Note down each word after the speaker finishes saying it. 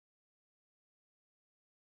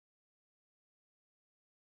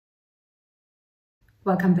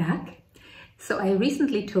Welcome back. So I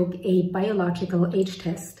recently took a biological age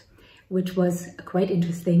test, which was quite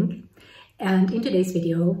interesting. And in today's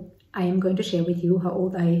video, I am going to share with you how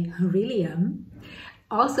old I really am.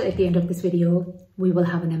 Also, at the end of this video, we will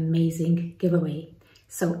have an amazing giveaway.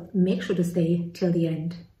 So make sure to stay till the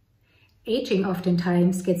end. Aging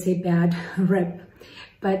oftentimes gets a bad rep,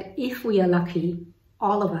 but if we are lucky,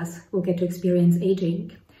 all of us will get to experience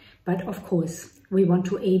aging. But of course, we want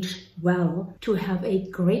to age well, to have a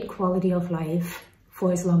great quality of life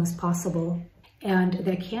for as long as possible. And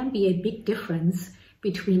there can be a big difference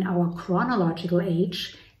between our chronological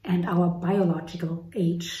age and our biological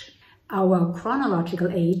age. Our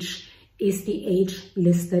chronological age is the age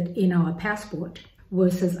listed in our passport,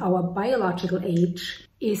 versus our biological age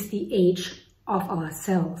is the age of our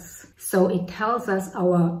cells. So it tells us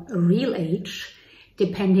our real age,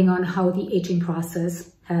 depending on how the aging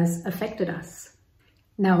process has affected us.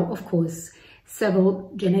 Now, of course,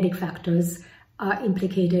 several genetic factors are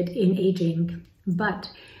implicated in aging,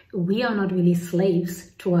 but we are not really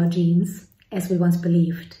slaves to our genes as we once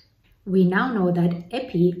believed. We now know that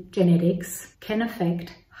epigenetics can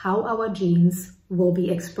affect how our genes will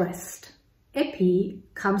be expressed. Epi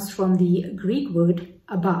comes from the Greek word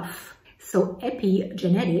above. So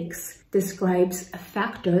epigenetics describes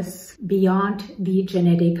factors beyond the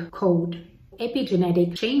genetic code.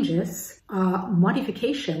 Epigenetic changes are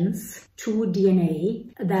modifications to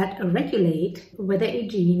DNA that regulate whether a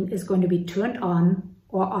gene is going to be turned on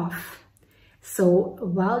or off. So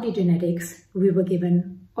while the genetics we were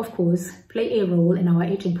given, of course, play a role in our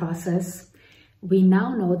aging process, we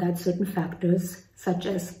now know that certain factors, such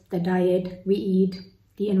as the diet we eat,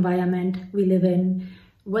 the environment we live in,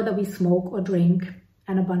 whether we smoke or drink,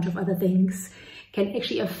 and a bunch of other things, can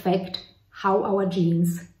actually affect how our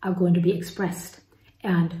genes are going to be expressed.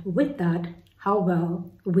 And with that, how well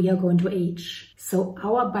we are going to age. So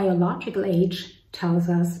our biological age tells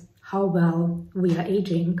us how well we are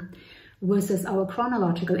aging, versus our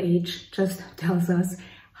chronological age just tells us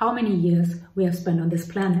how many years we have spent on this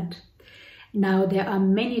planet. Now, there are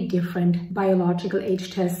many different biological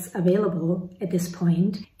age tests available at this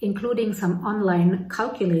point, including some online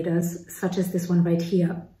calculators, such as this one right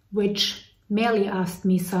here, which merely asked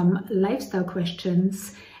me some lifestyle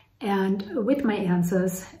questions, and with my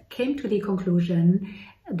answers came to the conclusion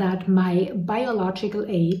that my biological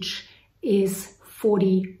age is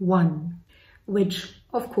 41, which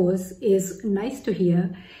of course is nice to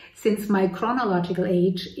hear since my chronological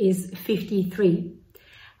age is 53.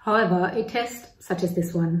 However, a test such as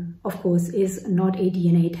this one, of course, is not a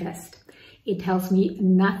DNA test. It tells me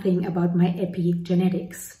nothing about my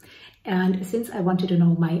epigenetics. And since I wanted to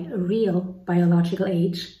know my real biological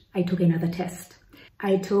age, I took another test.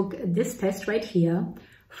 I took this test right here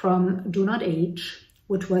from Do Not Age,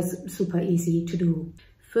 which was super easy to do.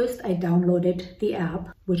 First, I downloaded the app,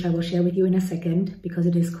 which I will share with you in a second because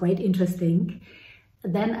it is quite interesting.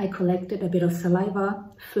 Then I collected a bit of saliva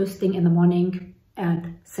first thing in the morning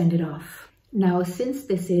and sent it off. Now, since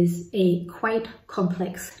this is a quite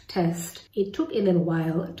complex test, it took a little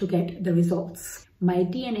while to get the results. My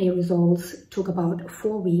DNA results took about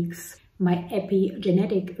 4 weeks. My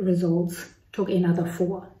epigenetic results took another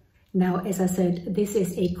 4. Now, as I said, this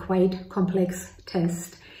is a quite complex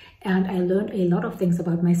test, and I learned a lot of things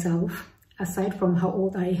about myself, aside from how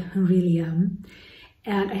old I really am.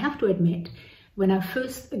 And I have to admit, when I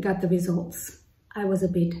first got the results, I was a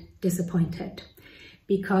bit disappointed.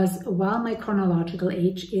 Because while my chronological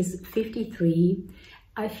age is 53,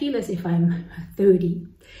 I feel as if I'm 30.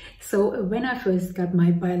 So when I first got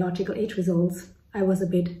my biological age results, I was a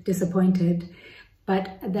bit disappointed.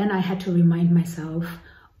 But then I had to remind myself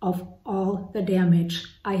of all the damage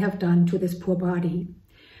I have done to this poor body.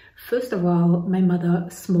 First of all, my mother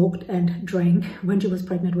smoked and drank when she was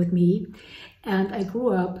pregnant with me. And I grew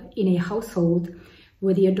up in a household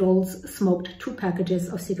where the adults smoked 2 packages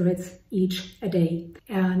of cigarettes each a day.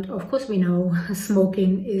 And of course we know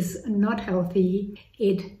smoking is not healthy.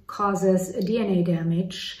 It causes DNA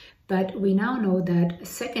damage, but we now know that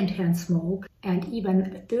secondhand smoke and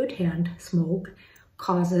even third-hand smoke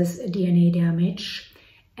causes DNA damage.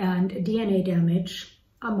 And DNA damage,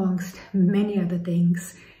 amongst many other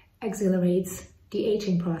things, accelerates the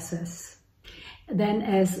aging process. Then,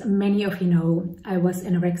 as many of you know, I was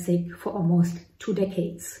anorexic for almost 2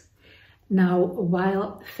 decades. Now,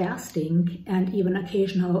 while fasting and even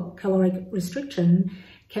occasional caloric restriction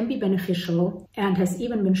can be beneficial and has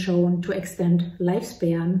even been shown to extend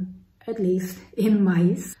lifespan, at least in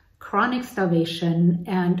mice, chronic starvation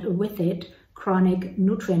and with it chronic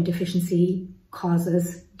nutrient deficiency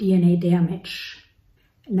causes DNA damage.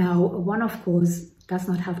 Now, one of course does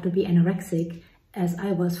not have to be anorexic as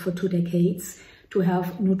I was for 2 decades, to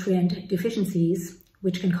have nutrient deficiencies,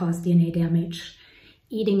 which can cause DNA damage.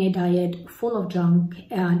 Eating a diet full of junk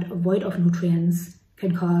and void of nutrients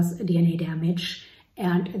can cause DNA damage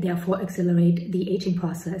and therefore accelerate the aging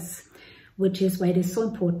process, which is why it is so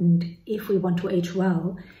important, if we want to age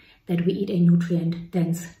well, that we eat a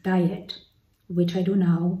nutrient-dense diet, which I do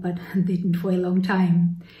now, but didn't for a long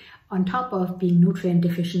time. On top of being nutrient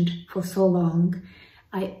deficient for so long,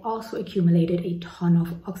 I also accumulated a ton of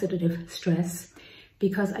oxidative stress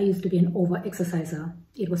because I used to be an over-exerciser.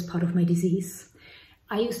 It was part of my disease.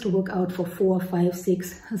 I used to work out for 4, 5,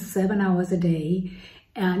 6, 7 hours a day.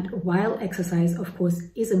 And while exercise, of course,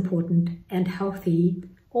 is important and healthy,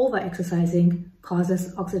 over-exercising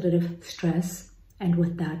causes oxidative stress and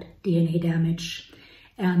with that DNA damage.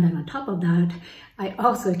 And then on top of that, I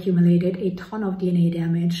also accumulated a ton of DNA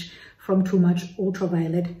damage from too much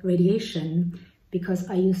ultraviolet radiation because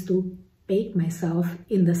I used to bake myself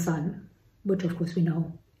in the sun, which of course we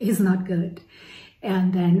know is not good.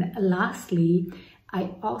 And then lastly,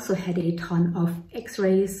 I also had a ton of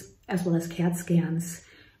X-rays as well as CAT scans,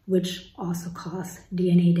 which also cause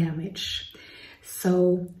DNA damage.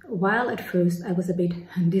 So while at first I was a bit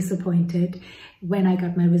disappointed when I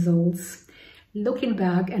got my results, looking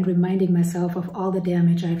back and reminding myself of all the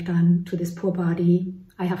damage I've done to this poor body,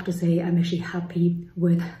 I have to say I'm actually happy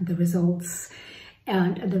with the results.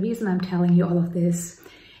 And the reason I'm telling you all of this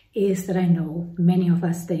is that I know many of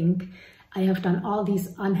us think I have done all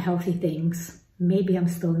these unhealthy things. Maybe I'm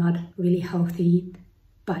still not really healthy,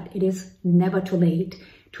 but it is never too late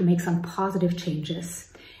to make some positive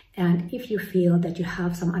changes. And if you feel that you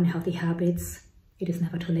have some unhealthy habits, it is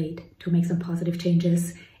never too late to make some positive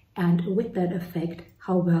changes and with that affect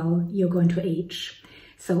how well you're going to age.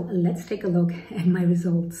 So let's take a look at my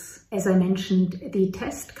results. As I mentioned, the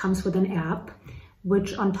test comes with an app,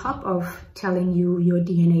 which on top of telling you your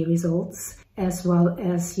DNA results, as well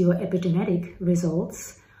as your epigenetic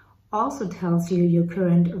results, also tells you your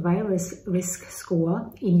current virus risk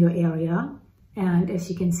score in your area. And as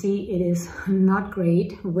you can see, it is not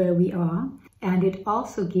great where we are. And it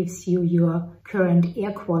also gives you your current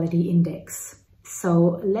air quality index.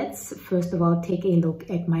 So let's first of all take a look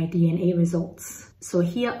at my DNA results. So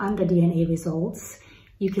here under DNA results,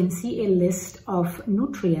 you can see a list of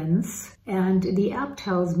nutrients, and the app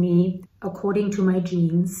tells me, according to my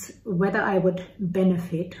genes, whether I would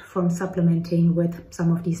benefit from supplementing with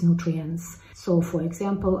some of these nutrients. So for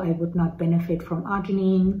example, I would not benefit from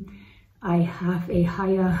arginine. I have a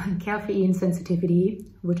higher caffeine sensitivity,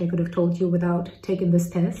 which I could have told you without taking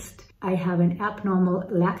this test. I have an abnormal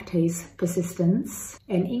lactase persistence,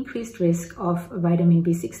 an increased risk of vitamin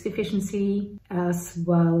B6 deficiency, as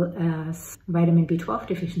well as vitamin B12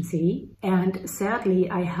 deficiency. And sadly,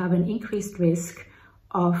 I have an increased risk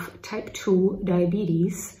of type 2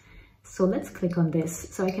 diabetes. So let's click on this.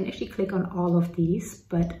 So I can actually click on all of these,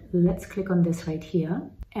 but let's click on this right here.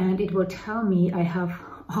 And it will tell me I have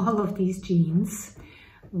all of these genes,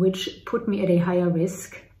 which put me at a higher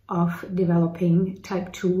risk of developing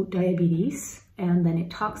type 2 diabetes. And then it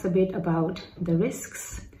talks a bit about the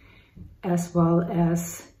risks, as well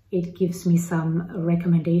as it gives me some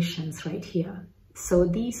recommendations right here. So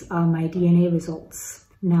these are my DNA results.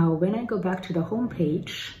 Now, when I go back to the home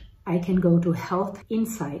page, I can go to Health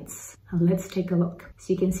Insights. And let's take a look.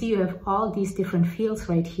 So you can see you have all these different fields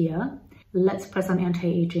right here. Let's press on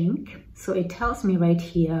anti-aging. So it tells me right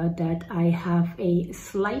here that I have a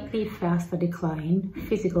slightly faster decline,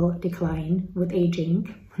 physical decline with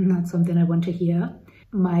aging, not something I want to hear.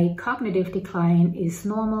 My cognitive decline is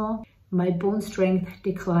normal. My bone strength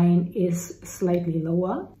decline is slightly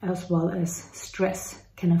lower, as well as stress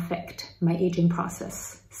can affect my aging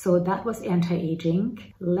process. So that was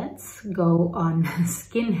anti-aging. Let's go on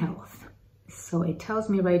skin health. So it tells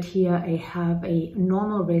me right here I have a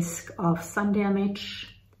normal risk of sun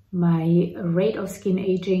damage. My rate of skin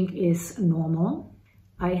aging is normal.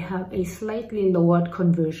 I have a slightly lowered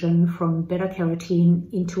conversion from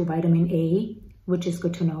beta-carotene into vitamin A, which is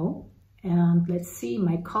good to know. And let's see,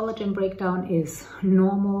 my collagen breakdown is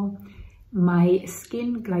normal. My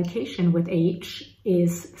skin glycation with age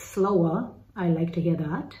is slower. I like to hear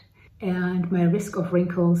that. And my risk of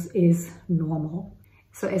wrinkles is normal.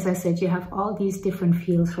 So as I said, you have all these different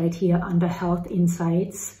fields right here under Health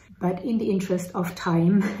Insights, but in the interest of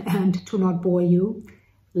time and to not bore you,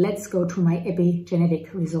 let's go to my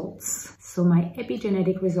epigenetic results. So my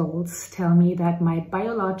epigenetic results tell me that my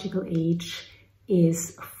biological age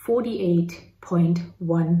is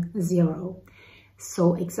 48.10.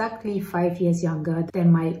 So exactly 5 years younger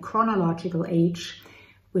than my chronological age,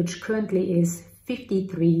 which currently is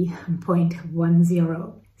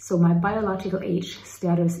 53.10. So my biological age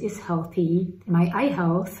status is healthy. My eye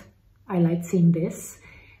health, I like seeing this.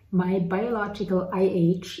 My biological eye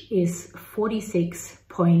age is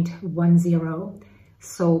 46.10,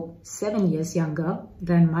 so 7 years younger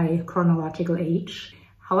than my chronological age.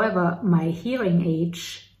 However, my hearing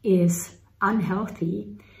age is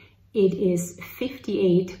unhealthy. It is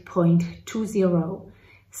 58.20,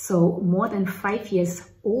 so more than 5 years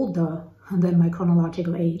older than my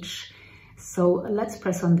chronological age. So let's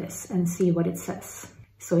press on this and see what it says.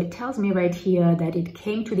 So it tells me right here that it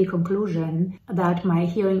came to the conclusion that my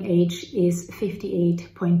hearing age is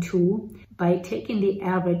 58.2 by taking the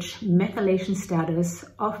average methylation status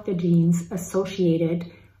of the genes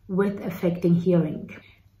associated with affecting hearing.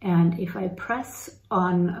 And if I press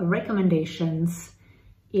on recommendations,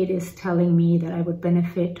 it is telling me that I would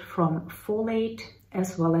benefit from folate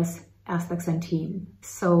as well as astaxanthin.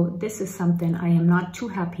 So this is something I am not too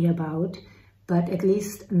happy about, but at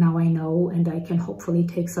least now I know, and I can hopefully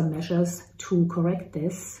take some measures to correct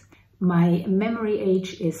this. My memory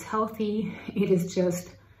age is healthy. It is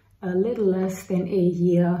just a little less than a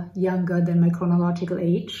year younger than my chronological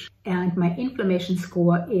age. And my inflammation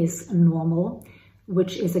score is normal,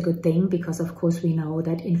 which is a good thing because of course we know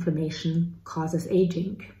that inflammation causes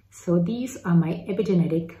aging. So these are my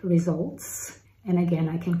epigenetic results. And again,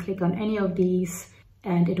 I can click on any of these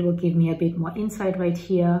and it will give me a bit more insight right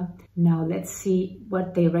here. Now let's see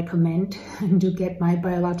what they recommend to get my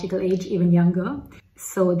biological age even younger.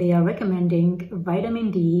 So they are recommending vitamin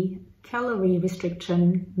D, calorie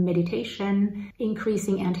restriction, meditation,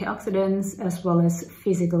 increasing antioxidants, as well as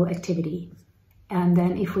physical activity. And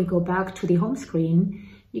then if we go back to the home screen,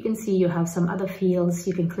 you can see you have some other fields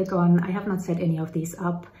you can click on. I have not set any of these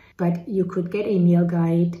up, but you could get a meal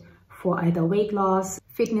guide for either weight loss,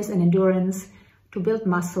 fitness and endurance, to build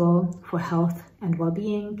muscle, for health and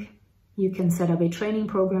well-being. You can set up a training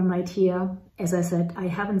program right here. As I said, I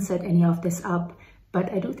haven't set any of this up,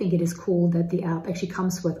 but I do think it is cool that the app actually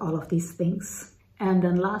comes with all of these things. And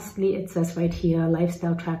then lastly, it says right here,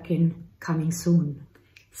 lifestyle tracking coming soon.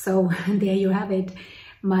 So there you have it.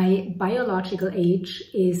 My biological age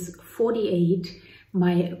is 48.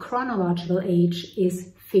 My chronological age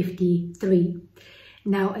is 53.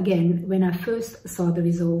 Now again, when I first saw the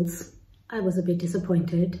results, I was a bit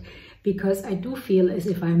disappointed because I do feel as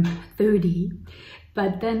if I'm 30,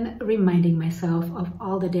 but then reminding myself of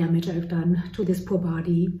all the damage I've done to this poor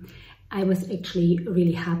body, I was actually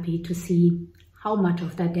really happy to see how much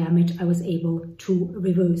of that damage I was able to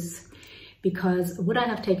reverse. Because would I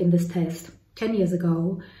have taken this test 10 years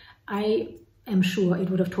ago, I am sure it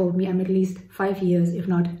would have told me I'm at least 5 years, if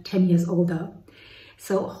not 10 years older.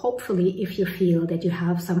 So hopefully if you feel that you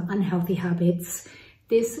have some unhealthy habits,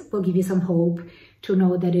 this will give you some hope to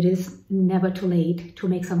know that it is never too late to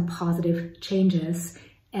make some positive changes,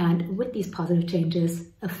 and with these positive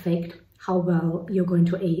changes affect how well you're going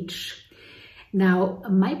to age. Now,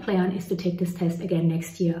 my plan is to take this test again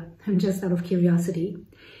next year, just out of curiosity.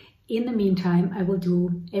 In the meantime, I will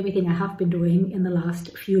do everything I have been doing in the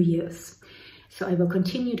last few years. So I will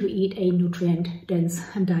continue to eat a nutrient-dense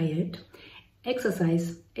diet,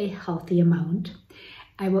 exercise a healthy amount.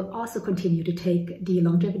 I will also continue to take the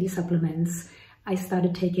longevity supplements I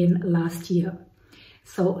started taking last year.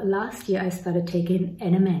 So last year I started taking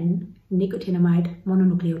NMN, nicotinamide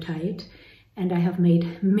mononucleotide, and I have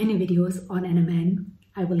made many videos on NMN.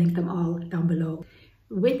 I will link them all down below.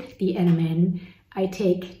 With the NMN, I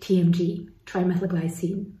take TMG,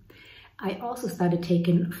 trimethylglycine. I also started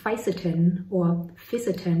taking fisetin or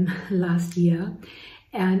fisetin last year,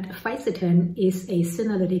 and fisetin is a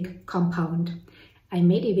senolytic compound. I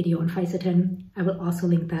made a video on fisetin. I will also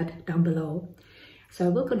link that down below. So I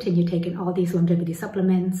will continue taking all these longevity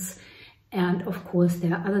supplements. And of course,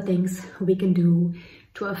 there are other things we can do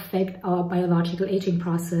to affect our biological aging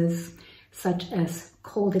process, such as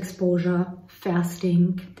cold exposure,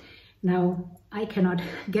 fasting. Now, I cannot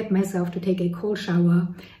get myself to take a cold shower.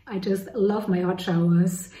 I just love my hot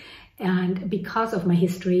showers. And because of my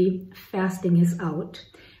history, fasting is out.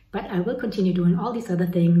 But I will continue doing all these other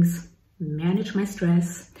things, manage my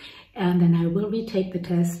stress, and then I will retake the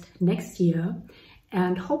test next year.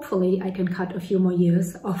 And hopefully I can cut a few more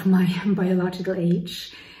years of my biological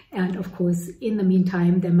age. And of course, in the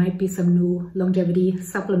meantime, there might be some new longevity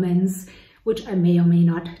supplements, which I may or may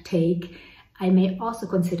not take. I may also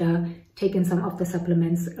consider taking some of the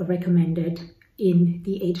supplements recommended in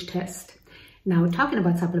the age test. Now, talking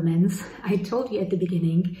about supplements, I told you at the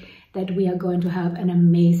beginning that we are going to have an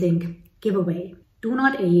amazing giveaway. Do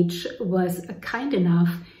Not Age was kind enough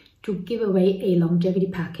to give away a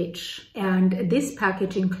longevity package. And this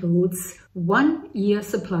package includes 1 year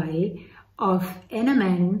supply of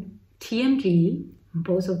NMN, TMG,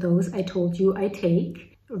 both of those I told you I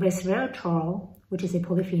take, resveratrol, which is a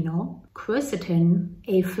polyphenol, quercetin,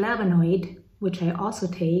 a flavonoid, which I also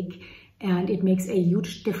take, and it makes a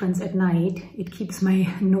huge difference at night. It keeps my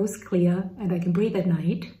nose clear and I can breathe at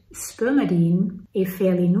night. Spermidine, a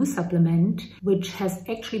fairly new supplement, which has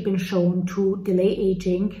actually been shown to delay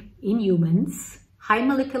aging in humans. High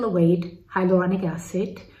molecular weight hyaluronic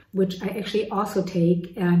acid, which I actually also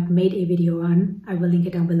take and made a video on. I will link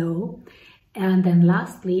it down below. And then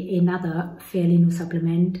lastly, another fairly new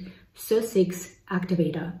supplement, SIR6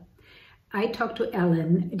 activator. I talked to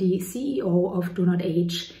Alan, the CEO of Do Not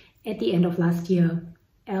Age, at the end of last year.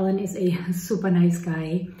 Alan is a super nice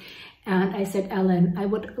guy. And I said, Alan, I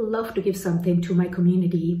would love to give something to my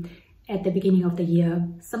community at the beginning of the year,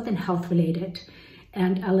 something health related.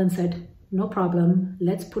 And Alan said, no problem,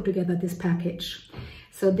 let's put together this package.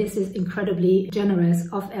 So this is incredibly generous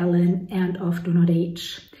of Alan and of Do Not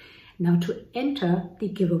Age. Now to enter the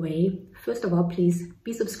giveaway, first of all, please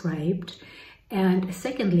be subscribed. And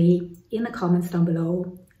secondly, in the comments down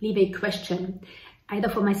below, leave a question, either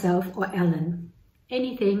for myself or Alan.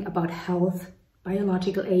 Anything about health,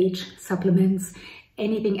 biological age, supplements,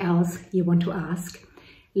 anything else you want to ask.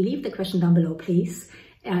 Leave the question down below, please.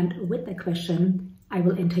 And with that question, I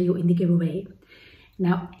will enter you in the giveaway.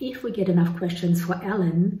 Now, if we get enough questions for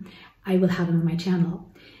Alan, I will have him on my channel.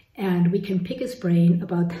 And we can pick his brain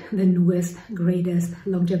about the newest, greatest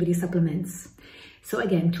longevity supplements. So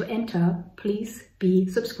again, to enter, please be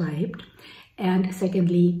subscribed. And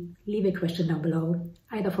secondly, leave a question down below,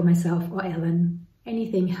 either for myself or Alan.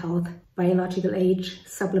 Anything health, biological age,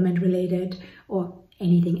 supplement related, or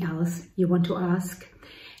anything else you want to ask.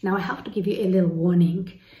 Now I have to give you a little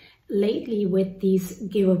warning. Lately with these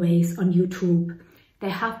giveaways on YouTube,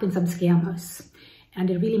 there have been some scammers. And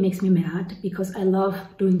it really makes me mad because I love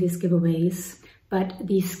doing these giveaways, but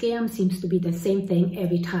the scam seems to be the same thing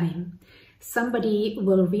every time. Somebody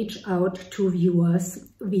will reach out to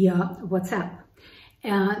viewers via WhatsApp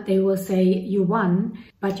and they will say, you won,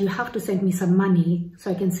 but you have to send me some money so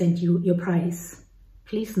I can send you your prize.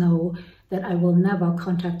 Please know that I will never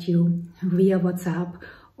contact you via WhatsApp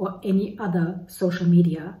or any other social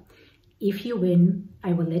media. If you win,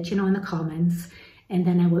 I will let you know in the comments, and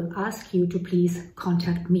then I will ask you to please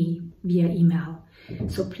contact me via email.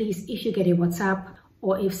 So please, if you get a WhatsApp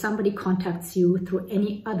or if somebody contacts you through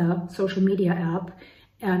any other social media app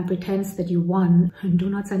and pretends that you won, do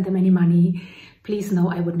not send them any money. Please know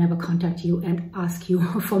I would never contact you and ask you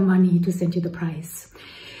for money to send you the prize.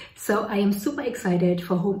 So I am super excited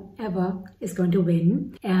for whomever is going to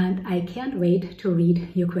win, and I can't wait to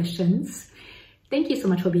read your questions. Thank you so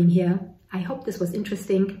much for being here. I hope this was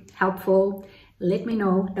interesting, helpful. Let me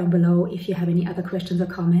know down below if you have any other questions or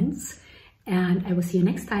comments, and I will see you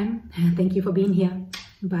next time. Thank you for being here.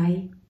 Bye.